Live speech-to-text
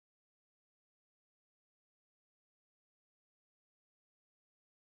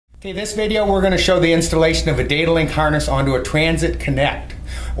Okay, this video we're going to show the installation of a Datalink harness onto a Transit Connect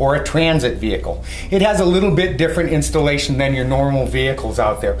or a transit vehicle. It has a little bit different installation than your normal vehicles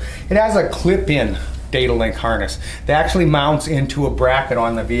out there. It has a clip-in Datalink harness that actually mounts into a bracket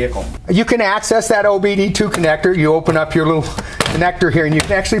on the vehicle. You can access that OBD2 connector. You open up your little connector here and you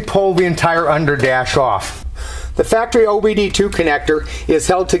can actually pull the entire under dash off. The factory OBD2 connector is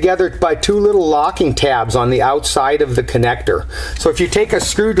held together by two little locking tabs on the outside of the connector. So if you take a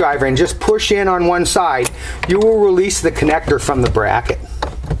screwdriver and just push in on one side, you will release the connector from the bracket.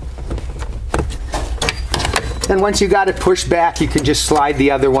 And once you got it pushed back, you can just slide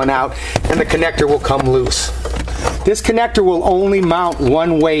the other one out and the connector will come loose. This connector will only mount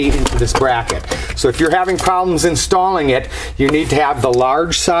one way into this bracket. So if you're having problems installing it, you need to have the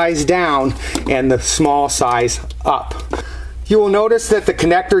large size down and the small size up. You will notice that the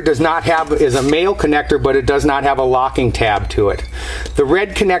connector is a male connector, but it does not have a locking tab to it. The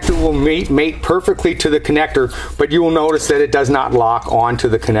red connector will mate perfectly to the connector, but you will notice that it does not lock onto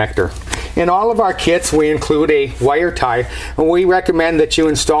the connector. In all of our kits, we include a wire tie, and we recommend that you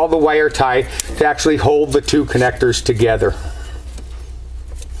install the wire tie to actually hold the two connectors together.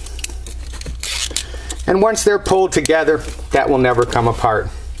 And once they're pulled together, that will never come apart.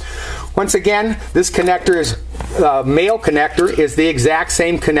 Once again, this connector is male connector is the exact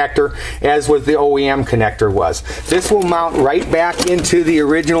same connector as what the OEM connector was. This will mount right back into the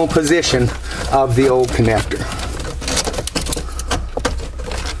original position of the old connector.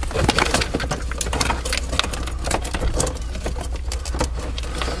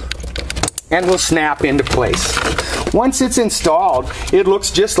 And will snap into place. Once it's installed, it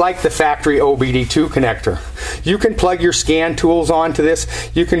looks just like the factory OBD2 connector. You can plug your scan tools onto this.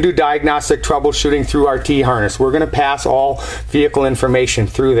 You can do diagnostic troubleshooting through our T-harness. We're going to pass all vehicle information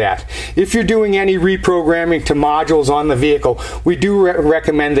through that. If you're doing any reprogramming to modules on the vehicle, we do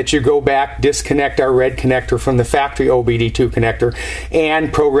recommend that you go back, disconnect our red connector from the factory OBD2 connector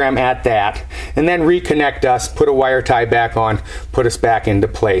and program at that. And then reconnect us, put a wire tie back on, put us back into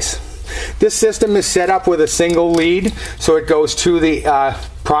place. This system is set up with a single lead, so it goes to the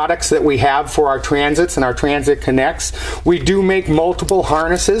products that we have for our transits and our transit connects. We do make multiple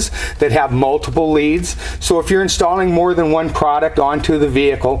harnesses that have multiple leads, so if you're installing more than one product onto the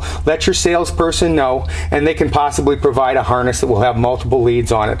vehicle, let your salesperson know and they can possibly provide a harness that will have multiple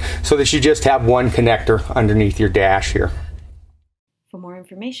leads on it so that you just have one connector underneath your dash here. For more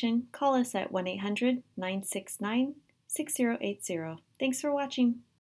information, call us at 1-800-969-6080. Thanks for watching.